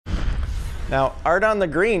Now, Art on the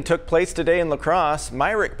Green took place today in La Crosse.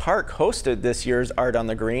 Myrick Park hosted this year's Art on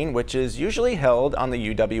the Green, which is usually held on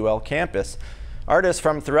the UWL campus. Artists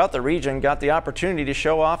from throughout the region got the opportunity to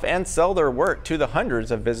show off and sell their work to the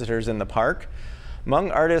hundreds of visitors in the park.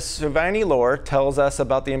 Hmong artist Suvani Lore tells us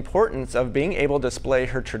about the importance of being able to display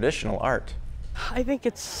her traditional art. I think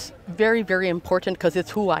it's very, very important because it's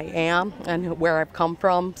who I am and where I've come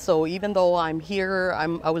from. So even though I'm here,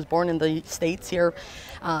 I was born in the States here,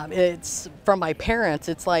 it's from my parents.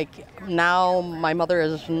 It's like now my mother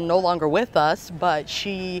is no longer with us, but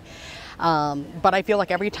but I feel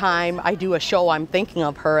like every time I do a show, I'm thinking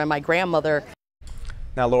of her and my grandmother.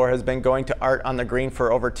 Now, Laura has been going to Art on the Green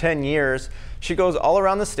for over 10 years. She goes all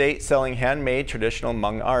around the state selling handmade traditional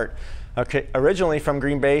Hmong art. Originally from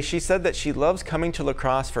Green Bay, she said that she loves coming to La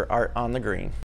Crosse for Art on the Green.